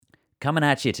Coming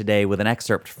at you today with an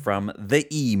excerpt from The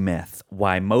E-Myth,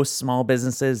 Why Most Small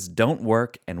Businesses Don't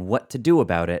Work and What to Do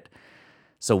About It,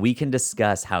 so we can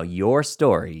discuss how your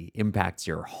story impacts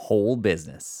your whole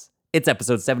business. It's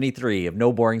episode 73 of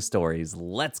No Boring Stories.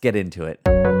 Let's get into it.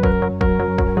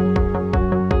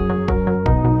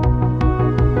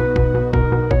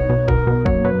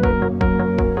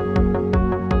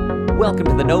 Welcome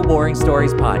to the No Boring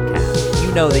Stories podcast.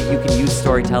 You know that you can use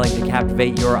storytelling to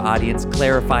captivate your audience,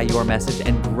 clarify your message,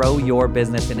 and grow your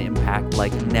business and impact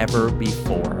like never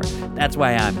before. That's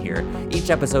why I'm here. Each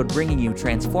episode bringing you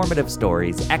transformative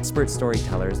stories, expert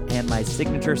storytellers, and my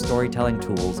signature storytelling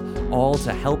tools, all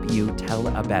to help you tell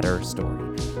a better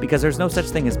story. Because there's no such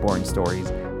thing as boring stories,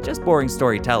 just boring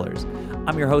storytellers.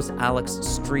 I'm your host, Alex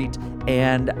Street,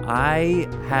 and I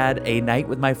had a night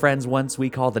with my friends once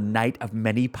we call the Night of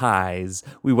Many Pies.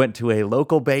 We went to a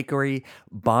local bakery,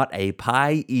 bought a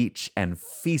pie each, and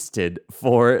feasted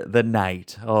for the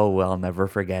night. Oh, well, never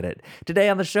forget it. Today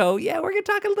on the show, we're going to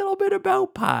talk a little bit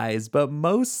about pies, but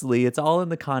mostly it's all in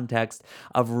the context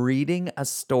of reading a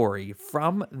story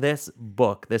from this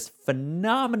book, this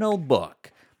phenomenal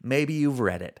book. Maybe you've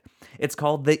read it. It's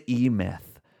called The E-Myth.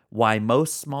 Why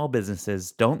Most Small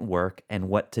Businesses Don't Work and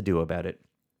What to Do About It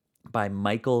by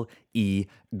Michael E.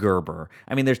 Gerber.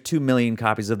 I mean, there's 2 million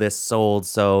copies of this sold,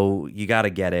 so you got to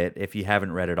get it. If you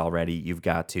haven't read it already, you've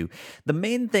got to. The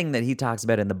main thing that he talks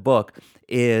about in the book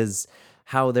is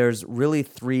how there's really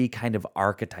 3 kind of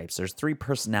archetypes. There's 3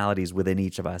 personalities within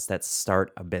each of us that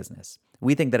start a business.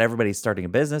 We think that everybody starting a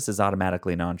business is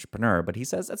automatically an entrepreneur, but he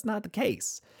says that's not the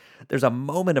case. There's a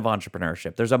moment of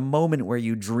entrepreneurship. There's a moment where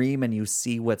you dream and you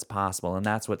see what's possible, and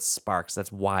that's what sparks.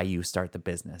 That's why you start the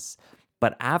business.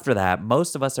 But after that,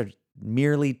 most of us are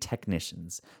merely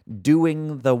technicians,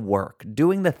 doing the work,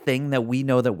 doing the thing that we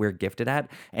know that we're gifted at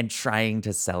and trying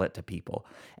to sell it to people.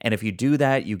 And if you do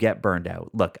that, you get burned out.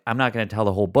 Look, I'm not going to tell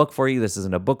the whole book for you. This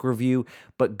isn't a book review,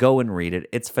 but go and read it.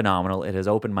 It's phenomenal. It has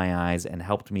opened my eyes and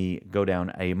helped me go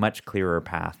down a much clearer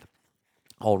path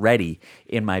already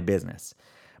in my business.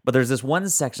 But there's this one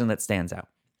section that stands out.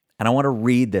 And I want to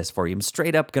read this for you. I'm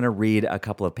straight up going to read a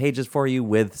couple of pages for you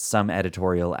with some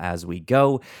editorial as we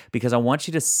go, because I want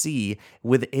you to see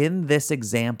within this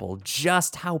example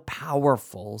just how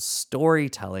powerful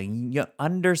storytelling,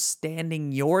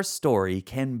 understanding your story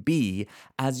can be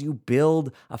as you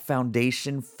build a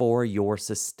foundation for your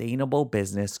sustainable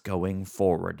business going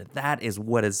forward. That is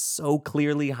what is so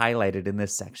clearly highlighted in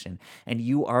this section, and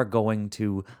you are going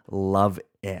to love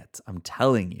it. I'm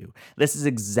telling you, this is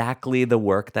exactly the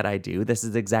work that I do. This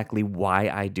is exactly why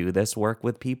I do this work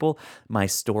with people. My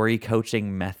story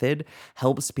coaching method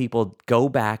helps people go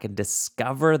back and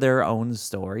discover their own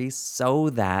stories so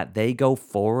that they go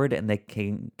forward and they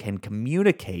can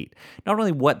communicate not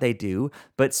only what they do,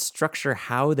 but structure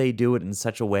how they do it in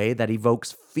such a way that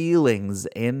evokes feelings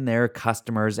in their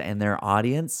customers and their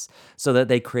audience so that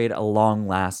they create a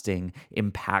long-lasting,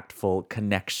 impactful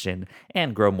connection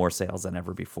and grow more sales than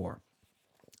ever before.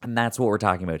 And that's what we're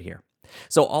talking about here.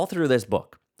 So all through this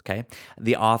book, okay,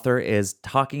 the author is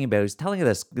talking about, he's telling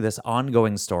us this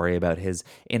ongoing story about his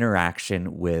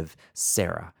interaction with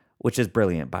Sarah, which is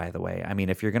brilliant, by the way. I mean,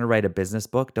 if you're going to write a business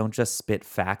book, don't just spit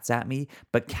facts at me,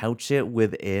 but couch it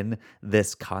within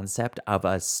this concept of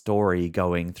a story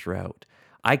going throughout.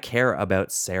 I care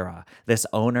about Sarah, this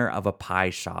owner of a pie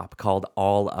shop called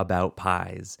All About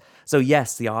Pies. So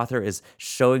yes, the author is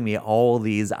showing me all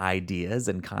these ideas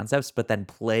and concepts, but then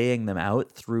playing them out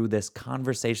through this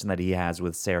conversation that he has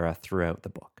with Sarah throughout the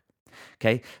book.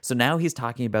 Okay, so now he's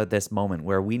talking about this moment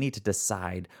where we need to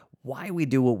decide why we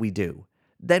do what we do.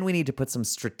 Then we need to put some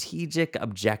strategic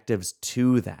objectives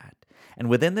to that. And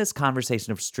within this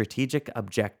conversation of strategic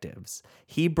objectives,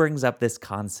 he brings up this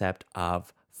concept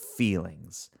of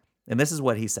feelings. And this is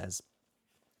what he says.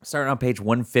 Starting on page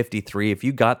 153. If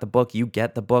you got the book, you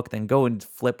get the book, then go and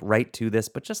flip right to this,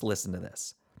 but just listen to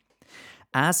this.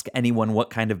 Ask anyone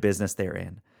what kind of business they're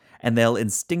in, and they'll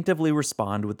instinctively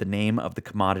respond with the name of the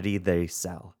commodity they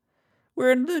sell.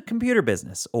 We're in the computer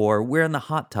business, or we're in the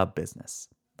hot tub business.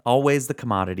 Always the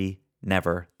commodity,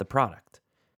 never the product.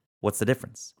 What's the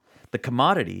difference? The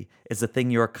commodity is the thing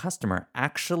your customer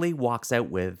actually walks out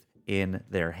with in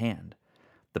their hand.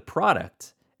 The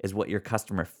product is what your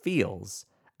customer feels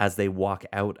as they walk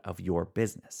out of your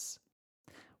business.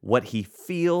 What he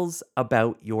feels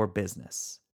about your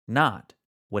business, not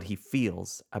what he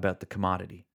feels about the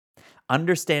commodity.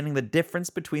 Understanding the difference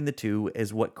between the two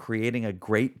is what creating a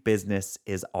great business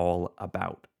is all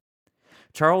about.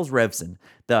 Charles Revson,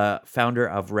 the founder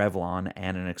of Revlon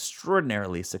and an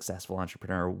extraordinarily successful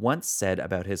entrepreneur, once said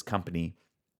about his company,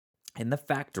 "In the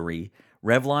factory,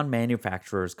 Revlon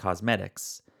manufactures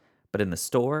cosmetics, but in the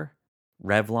store,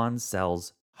 Revlon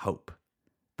sells hope.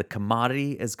 The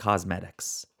commodity is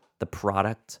cosmetics. The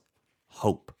product,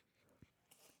 hope.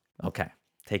 Okay,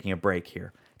 taking a break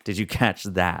here. Did you catch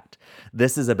that?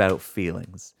 This is about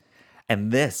feelings.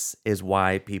 And this is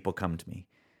why people come to me.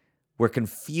 We're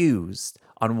confused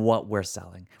on what we're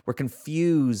selling. We're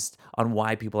confused on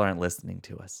why people aren't listening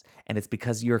to us. And it's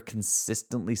because you're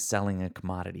consistently selling a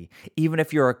commodity. Even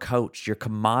if you're a coach, your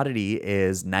commodity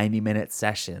is 90-minute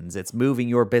sessions. It's moving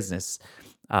your business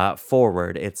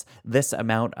forward. It's this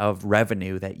amount of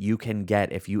revenue that you can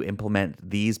get if you implement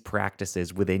these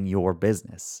practices within your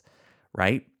business,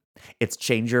 right? It's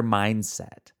change your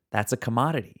mindset. That's a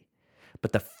commodity.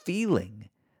 But the feeling,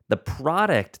 the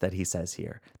product that he says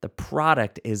here, the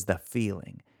product is the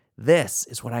feeling. This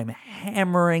is what I'm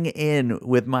hammering in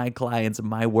with my clients and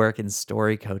my work in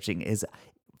story coaching is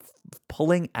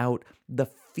pulling out the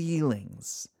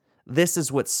feelings. This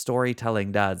is what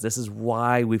storytelling does. This is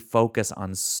why we focus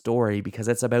on story, because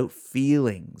it's about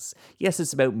feelings. Yes,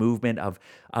 it's about movement of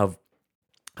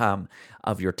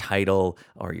your title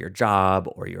or your job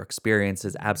or your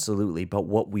experiences, absolutely. But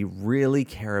what we really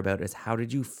care about is how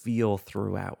did you feel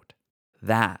throughout?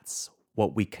 That's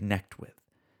what we connect with.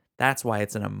 That's why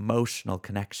it's an emotional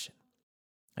connection.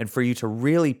 And for you to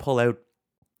really pull out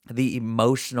the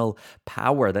emotional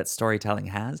power that storytelling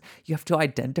has, you have to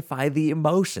identify the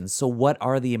emotions. So what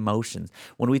are the emotions?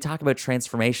 When we talk about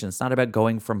transformation, it's not about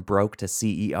going from broke to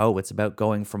CEO. It's about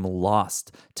going from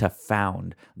lost to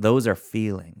found. Those are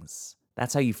feelings.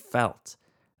 That's how you felt.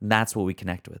 And that's what we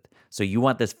connect with. So you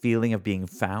want this feeling of being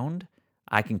found?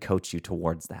 I can coach you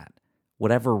towards that.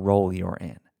 Whatever role you're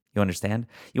in. You understand?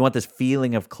 You want this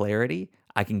feeling of clarity?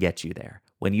 I can get you there.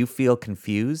 When you feel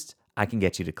confused, I can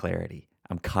get you to clarity.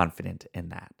 I'm confident in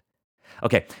that.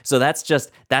 Okay, so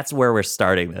that's where we're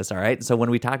starting this, all right? So when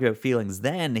we talk about feelings,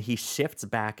 then he shifts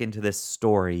back into this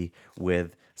story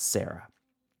with Sarah.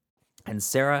 And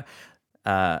Sarah,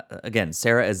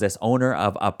 Sarah is this owner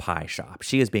of a pie shop.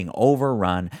 She is being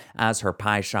overrun as her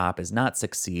pie shop is not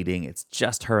succeeding. It's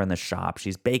just her in the shop.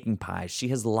 She's baking pies. She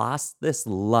has lost this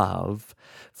love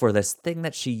for this thing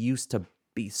that she used to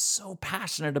be so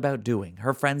passionate about doing.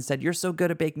 Her friends said, "You're so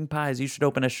good at baking pies, you should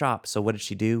open a shop." So what did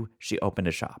she do? She opened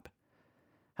a shop.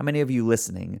 How many of you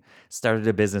listening started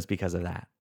a business because of that?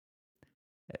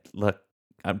 Look,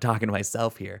 I'm talking to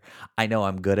myself here. I know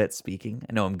I'm good at speaking.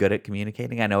 I know I'm good at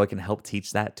communicating. I know I can help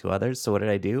teach that to others. So what did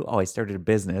I do? Oh, I started a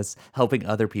business helping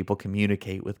other people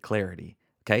communicate with clarity.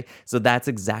 Okay, so that's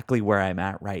exactly where I'm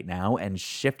at right now, and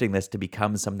shifting this to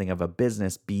become something of a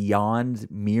business beyond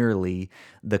merely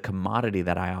the commodity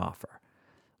that I offer.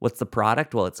 What's the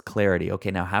product? Well, it's clarity. Okay,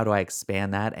 now how do I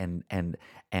expand that and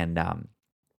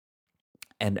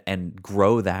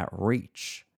grow that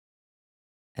reach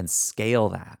and scale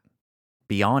that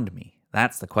beyond me?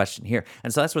 That's the question here.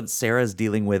 And so that's what Sarah's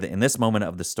dealing with in this moment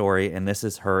of the story, and this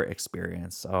is her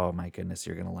experience. Oh my goodness,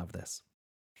 you're going to love this.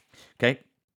 Okay.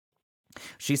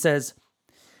 She says,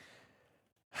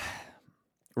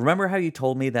 "Remember how you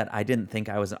told me that I didn't think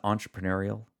I was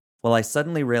entrepreneurial? Well, I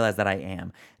suddenly realized that I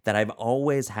am, that I've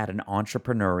always had an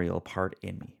entrepreneurial part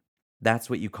in me. That's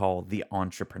what you call the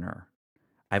entrepreneur.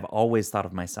 I've always thought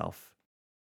of myself.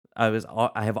 I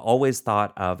have always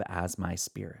thought of as my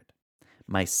spirit.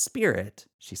 My spirit,"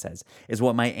 she says, "is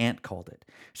what my aunt called it.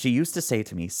 She used to say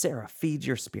to me, 'Sarah, feed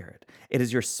your spirit. It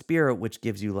is your spirit which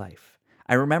gives you life.'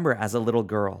 I remember as a little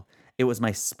girl, it was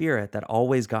my spirit that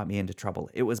always got me into trouble.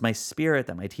 It was my spirit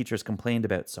that my teachers complained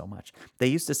about so much. They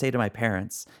used to say to my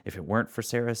parents, if it weren't for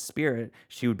Sarah's spirit,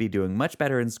 she would be doing much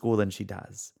better in school than she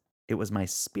does. It was my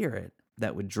spirit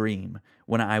that would dream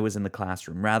when I was in the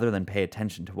classroom rather than pay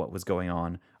attention to what was going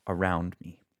on around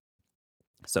me."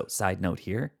 So, side note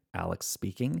here, Alex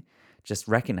speaking, just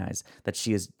recognize that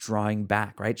she is drawing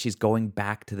back, right? She's going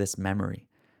back to this memory.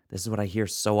 This is what I hear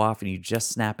so often. You just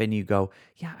snap in, you go,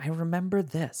 yeah, I remember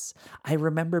this. I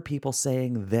remember people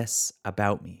saying this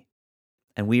about me.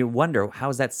 And we wonder, how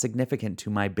is that significant to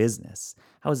my business?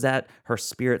 How is that her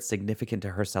spirit significant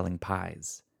to her selling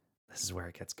pies? This is where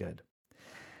it gets good.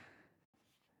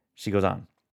 She goes on.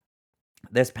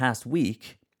 "This past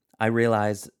week, I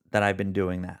realized that I've been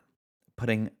doing that,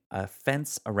 putting a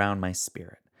fence around my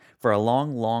spirit. For a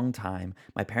long, long time,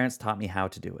 my parents taught me how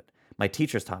to do it. My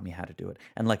teachers taught me how to do it.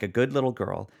 And like a good little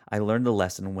girl, I learned the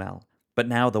lesson well. But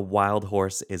now the wild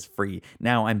horse is free.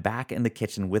 Now I'm back in the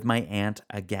kitchen with my aunt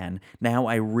again. Now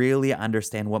I really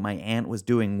understand what my aunt was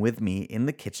doing with me in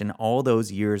the kitchen all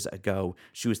those years ago.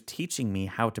 She was teaching me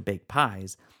how to bake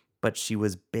pies, but she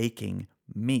was baking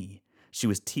me. She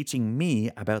was teaching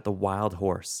me about the wild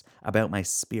horse, about my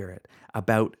spirit,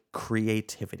 about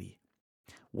creativity.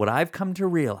 What I've come to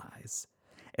realize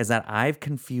is that I've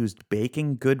confused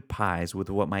baking good pies with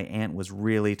what my aunt was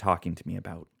really talking to me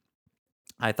about.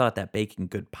 I thought that baking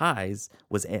good pies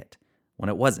was it, when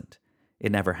it wasn't.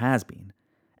 It never has been,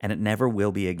 and it never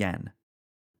will be again.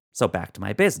 So back to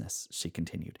my business, she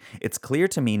continued. It's clear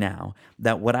to me now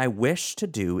that what I wish to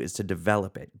do is to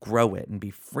develop it, grow it, and be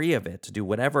free of it to do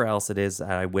whatever else it is that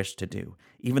I wish to do,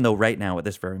 even though right now at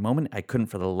this very moment, I couldn't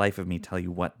for the life of me tell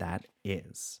you what that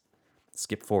is.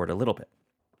 Skip forward a little bit.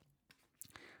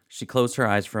 She closed her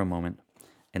eyes for a moment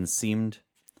and seemed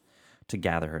to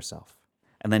gather herself,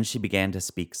 and then she began to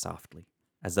speak softly,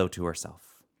 as though to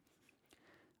herself.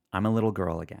 I'm a little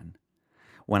girl again.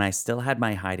 When I still had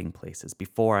my hiding places,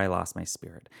 before I lost my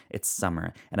spirit. It's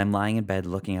summer, and I'm lying in bed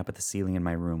looking up at the ceiling in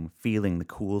my room, feeling the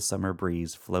cool summer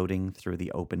breeze floating through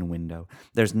the open window.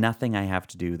 There's nothing I have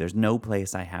to do. There's no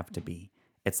place I have to be.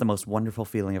 It's the most wonderful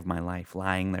feeling of my life,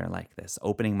 lying there like this,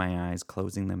 opening my eyes,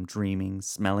 closing them, dreaming,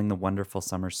 smelling the wonderful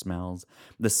summer smells,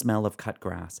 the smell of cut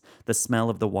grass, the smell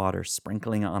of the water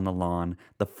sprinkling on the lawn,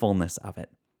 the fullness of it.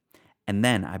 And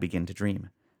then I begin to dream.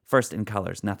 First in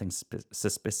colors, nothing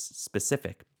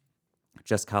specific,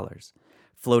 just colors,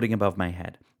 floating above my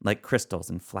head, like crystals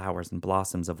and flowers and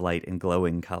blossoms of light in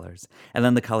glowing colors. And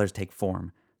then the colors take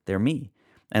form. They're me,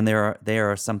 and they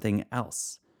are something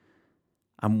else.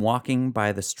 I'm walking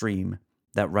by the stream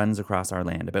that runs across our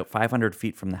land, about 500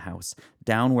 feet from the house,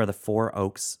 down where the 4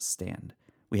 oaks stand.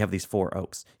 We have these 4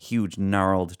 oaks, huge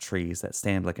gnarled trees that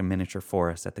stand like a miniature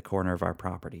forest at the corner of our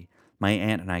property. My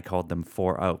aunt and I called them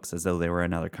 4 oaks as though they were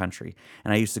another country,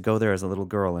 and I used to go there as a little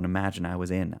girl and imagine I was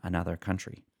in another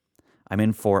country. I'm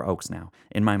in 4 oaks now,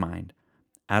 in my mind,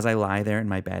 as I lie there in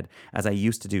my bed, as I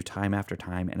used to do time after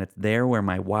time, and it's there where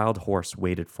my wild horse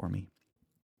waited for me.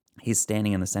 He's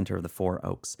standing in the center of the 4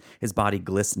 oaks, his body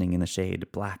glistening in the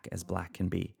shade, black as black can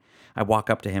be. I walk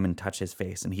up to him and touch his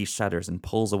face, and he shudders and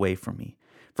pulls away from me.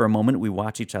 For a moment we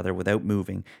watch each other without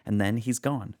moving, and then he's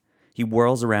gone. He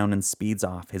whirls around and speeds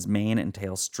off, his mane and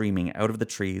tail streaming out of the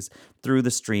trees, through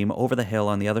the stream, over the hill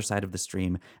on the other side of the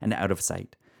stream, and out of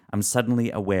sight. I'm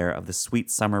suddenly aware of the sweet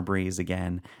summer breeze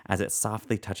again as it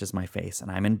softly touches my face,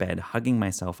 and I'm in bed, hugging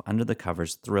myself under the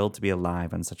covers, thrilled to be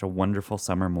alive on such a wonderful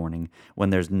summer morning when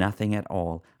there's nothing at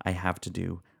all I have to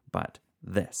do but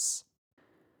this.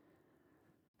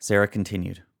 Sarah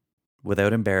continued,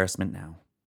 without embarrassment now,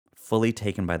 fully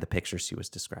taken by the picture she was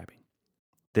describing.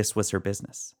 This was her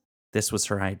business. This was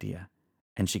her idea,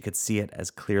 and she could see it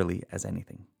as clearly as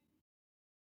anything.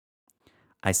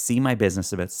 I see my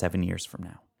business about 7 years from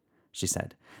now, she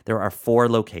said. There are 4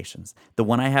 locations, the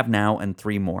one I have now and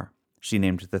 3 more. She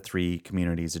named the 3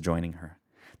 communities adjoining her.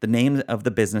 The name of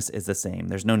the business is the same.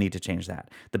 There's no need to change that.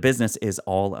 The business is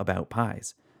all about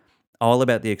pies, all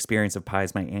about the experience of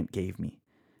pies my aunt gave me.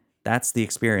 That's the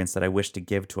experience that I wish to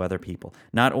give to other people,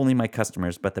 not only my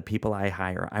customers, but the people I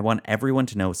hire. I want everyone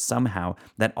to know somehow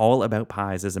that All About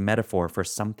Pies is a metaphor for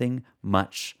something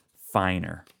much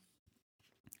finer.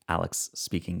 Alex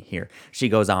speaking here. She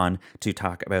goes on to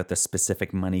talk about the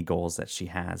specific money goals that she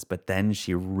has, but then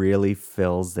she really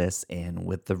fills this in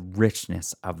with the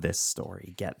richness of this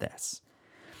story. Get this.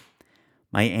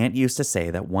 My aunt used to say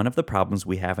that one of the problems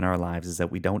we have in our lives is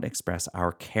that we don't express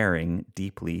our caring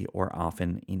deeply or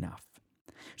often enough.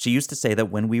 She used to say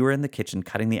that when we were in the kitchen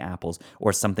cutting the apples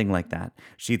or something like that,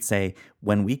 she'd say,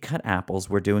 when we cut apples,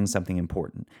 we're doing something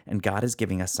important, and God is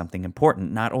giving us something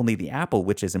important, not only the apple,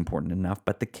 which is important enough,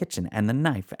 but the kitchen and the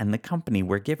knife and the company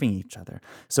we're giving each other.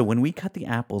 So when we cut the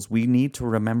apples, we need to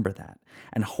remember that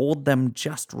and hold them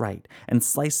just right and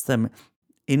slice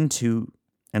into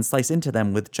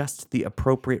them with just the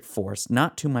appropriate force,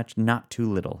 not too much, not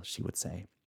too little, she would say.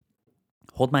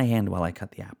 Hold my hand while I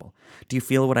cut the apple. Do you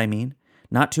feel what I mean?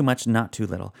 Not too much, not too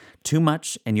little. Too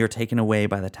much, and you're taken away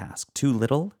by the task. Too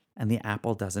little, and the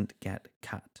apple doesn't get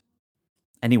cut.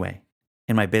 Anyway,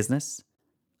 in my business,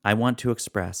 I want to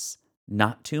express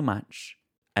not too much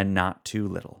and not too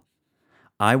little.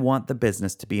 I want the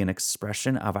business to be an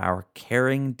expression of our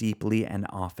caring deeply and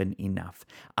often enough.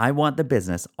 I want the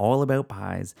business All About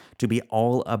Pies to be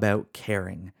all about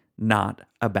caring, not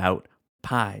about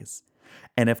pies.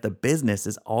 And if the business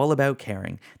is all about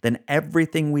caring, then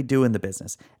everything we do in the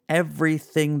business,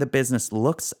 everything the business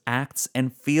looks, acts,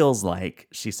 and feels like,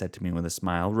 she said to me with a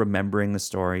smile, remembering the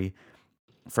story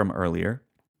from earlier,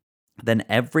 then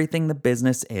everything the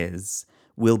business is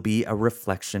will be a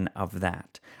reflection of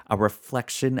that, a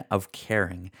reflection of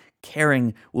caring.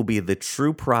 Caring will be the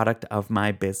true product of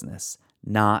my business,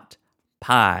 not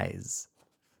pies.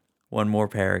 One more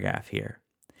paragraph here.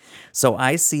 So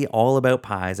I see All About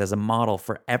Pies as a model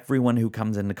for everyone who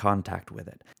comes into contact with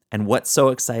it. And what's so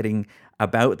exciting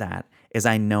about that is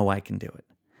I know I can do it.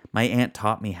 My aunt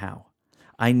taught me how.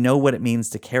 I know what it means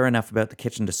to care enough about the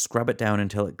kitchen to scrub it down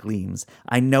until it gleams.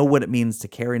 I know what it means to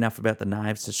care enough about the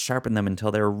knives to sharpen them until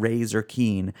they're razor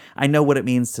keen. I know what it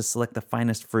means to select the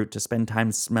finest fruit, to spend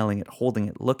time smelling it, holding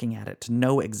it, looking at it, to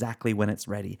know exactly when it's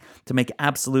ready. To make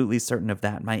absolutely certain of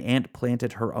that, my aunt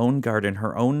planted her own garden,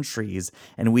 her own trees,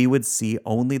 and we would see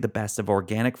only the best of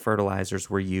organic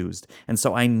fertilizers were used. And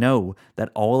so I know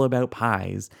that All About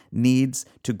Pies needs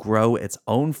to grow its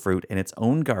own fruit in its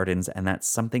own gardens, and that's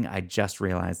something I just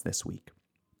realized this week.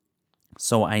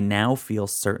 So I now feel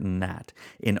certain that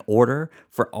in order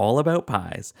for All About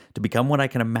Pies to become what I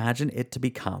can imagine it to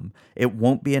become, it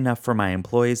won't be enough for my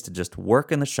employees to just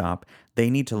work in the shop. They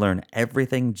need to learn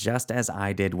everything just as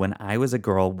I did when I was a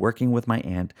girl working with my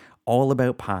aunt. All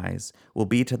About Pies will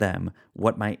be to them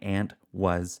what my aunt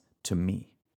was to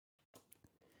me.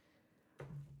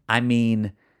 I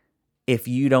mean, if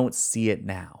you don't see it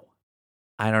now,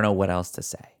 I don't know what else to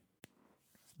say.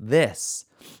 This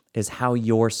is how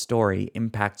your story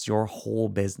impacts your whole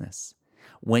business.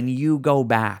 When you go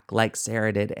back, like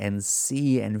Sarah did, and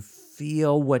see and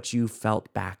feel what you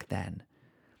felt back then,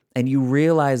 and you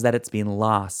realize that it's been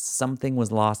lost, something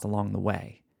was lost along the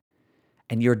way,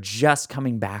 and you're just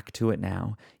coming back to it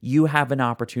now, you have an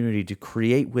opportunity to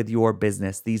create with your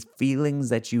business these feelings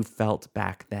that you felt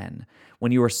back then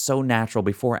when you were so natural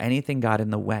before anything got in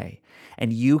the way.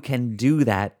 And you can do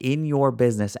that in your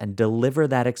business and deliver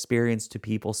that experience to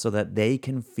people so that they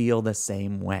can feel the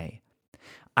same way.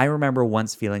 I remember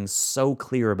once feeling so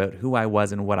clear about who I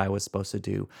was and what I was supposed to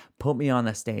do. Put me on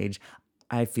the stage,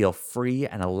 I feel free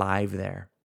and alive there.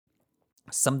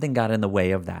 Something got in the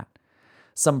way of that.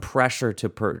 Some pressure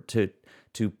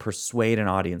to persuade an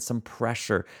audience, some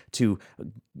pressure to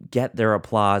get their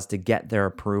applause, to get their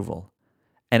approval.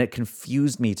 And it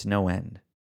confused me to no end.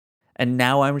 And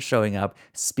now I'm showing up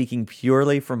speaking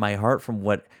purely from my heart, from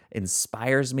what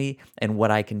inspires me and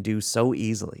what I can do so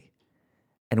easily.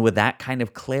 And with that kind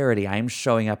of clarity, I'm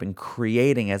showing up and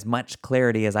creating as much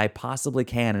clarity as I possibly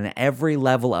can in every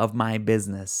level of my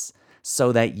business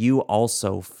so that you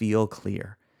also feel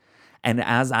clear. And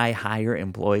as I hire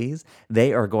employees,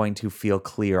 they are going to feel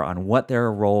clear on what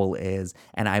their role is,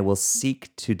 and I will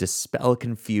seek to dispel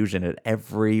confusion at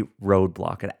every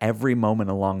roadblock, at every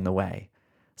moment along the way,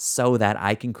 so that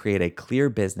I can create a clear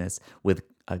business with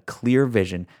a clear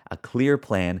vision, a clear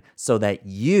plan, so that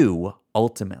you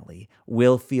ultimately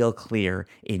will feel clear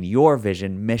in your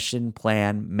vision, mission,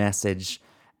 plan, message,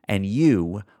 and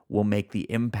you will make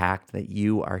the impact that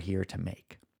you are here to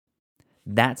make.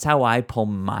 That's how I pull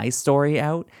my story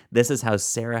out. This is how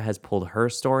Sarah has pulled her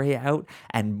story out,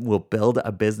 and will build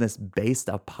a business based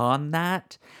upon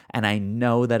that. And I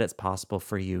know that it's possible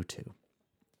for you too.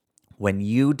 When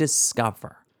you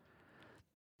discover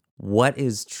what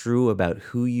is true about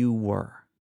who you were,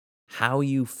 how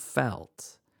you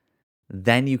felt,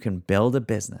 then you can build a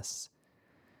business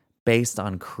based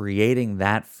on creating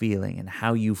that feeling and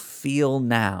how you feel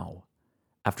now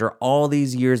after all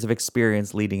these years of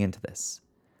experience leading into this,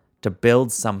 to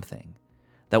build something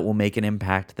that will make an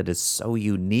impact that is so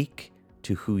unique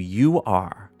to who you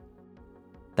are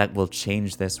that will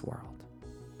change this world.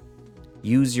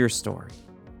 Use your story,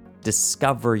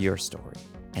 discover your story,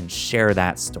 and share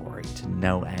that story to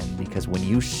no end, because when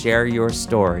you share your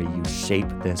story, you shape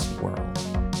this world.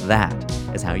 That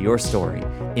is how your story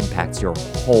impacts your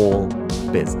whole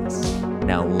business.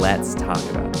 Now let's talk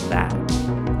about that.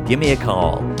 Give me a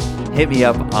call. Hit me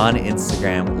up on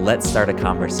Instagram. Let's start a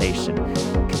conversation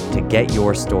to get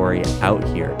your story out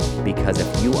here. Because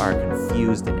if you are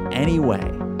confused in any way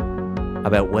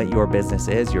about what your business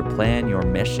is, your plan, your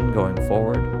mission going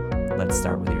forward, let's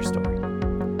start with your story.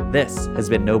 This has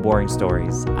been No Boring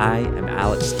Stories. I am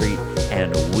Alex Street,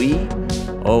 and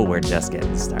we're just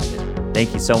getting started.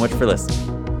 Thank you so much for listening.